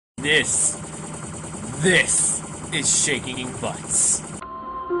This is shaking butts.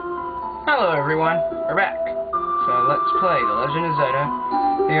 Hello everyone, we're back. So let's play The Legend of Zelda,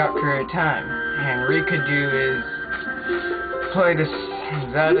 The Ocarina of Time. And what we could do is play this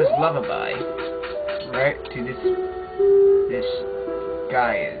Zelda's lullaby, right? To this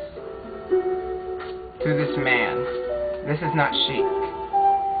guy is. To this man. This is not Sheik.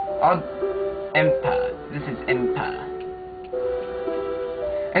 Impa. This is Impa.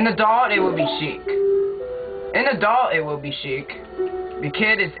 In the doll, it will be Sheik. In the doll, it will be Sheik. The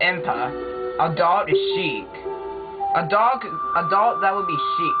kid is Impa. Adult is Sheik. Adult, that would be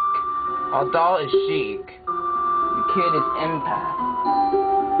Sheik. Adult is Sheik. The kid is Impa.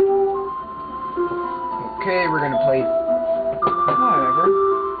 Okay, we're gonna play. Whatever.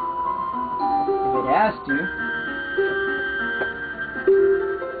 If it has to.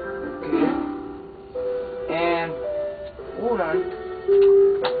 Okay. And hold on.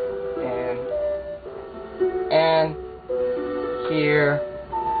 And here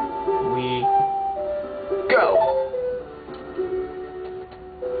we go.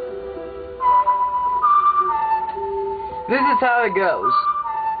 This is how it goes.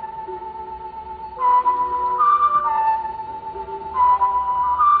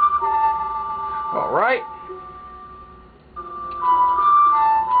 Alright.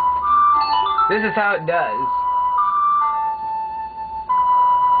 This is how it does.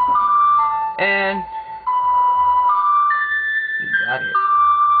 And we got it.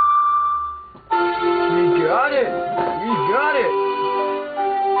 We got it. We got it.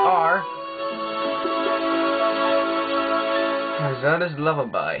 Zelda's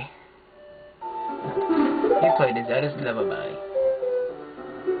lullaby. He played Zelda's lullaby.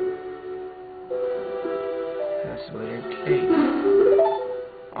 That's what it takes.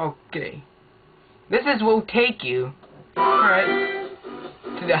 Okay. This is will take you. Alright.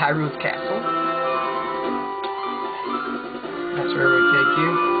 To the Hyrule Castle. That's where we'll take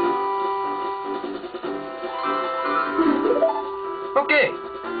you. Okay.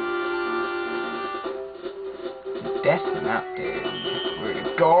 Death Mountain, where the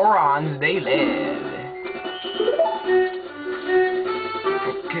Gorons they live.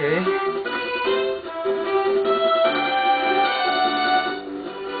 Okay.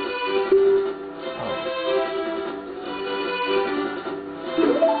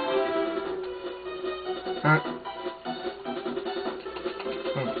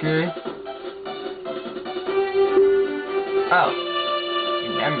 Okay. Oh.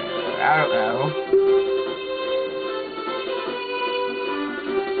 Remember, I don't know.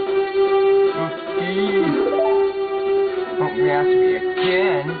 Okay. Won't be asked me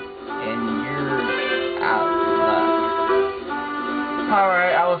again, and you're out of luck.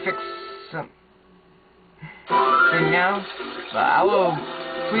 Alright, I will fix something now, but I will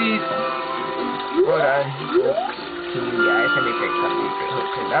please hold on. To you guys, let me fix something to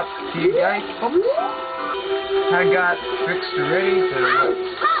hook it up to you guys. Oops. I got fixed already, so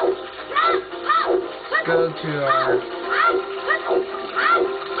let's go to our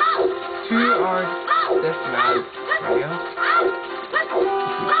death mode video.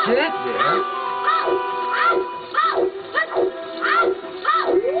 If we get there,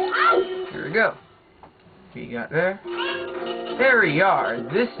 here we go. We got there. There we are.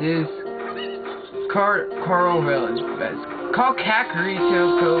 This is Coral Village. That's called Kakari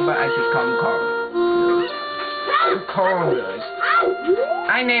Silco, but I just call him Coral. Coral Village.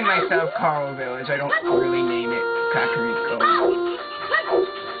 I name myself Coral Village. I don't really name it Kakariko.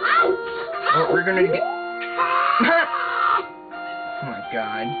 Well, we're gonna get. Oh my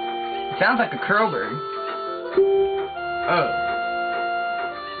god. It sounds like a crowbird. Oh.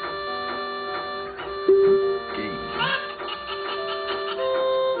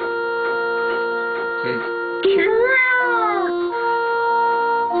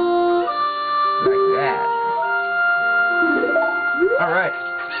 Like that. Alright.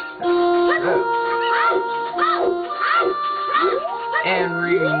 And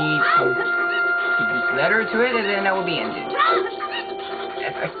we need to give this letter to it, and then that will be ended.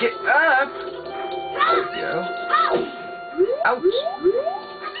 If I get up. There we go. Ouch.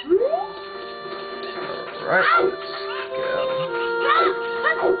 Alright, let's go.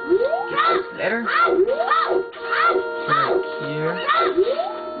 Get this letter. Here.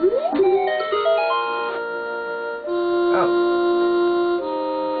 Oh.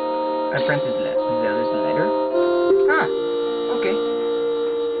 My friend's Zelda's letter. Huh. Okay.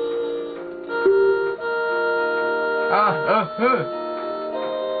 Okay.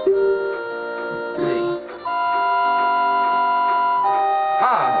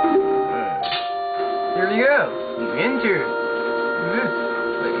 There you go. You enter this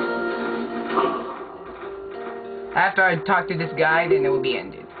place. After I talk to this guy, then it will be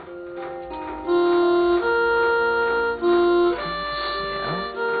ended.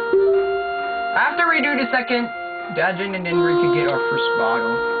 After we do the second dungeon, and then we can get our first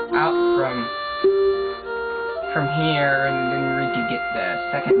bottle out from here, and then we can get the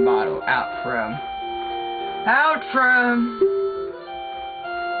second bottle out from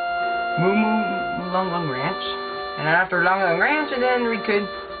Long Long Ranch, and after Long Long Ranch, and then we could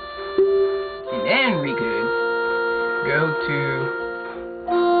go to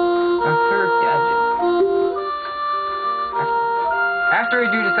our third dungeon. After I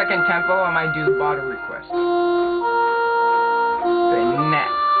do the second temple, I might do bottle request. The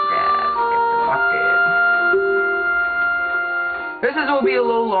next, guys, get the bucket. This will be a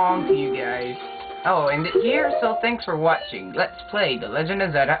little long to you guys. Oh, and here, so thanks for watching. Let's play The Legend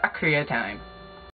of Zelda: Ocarina of Time.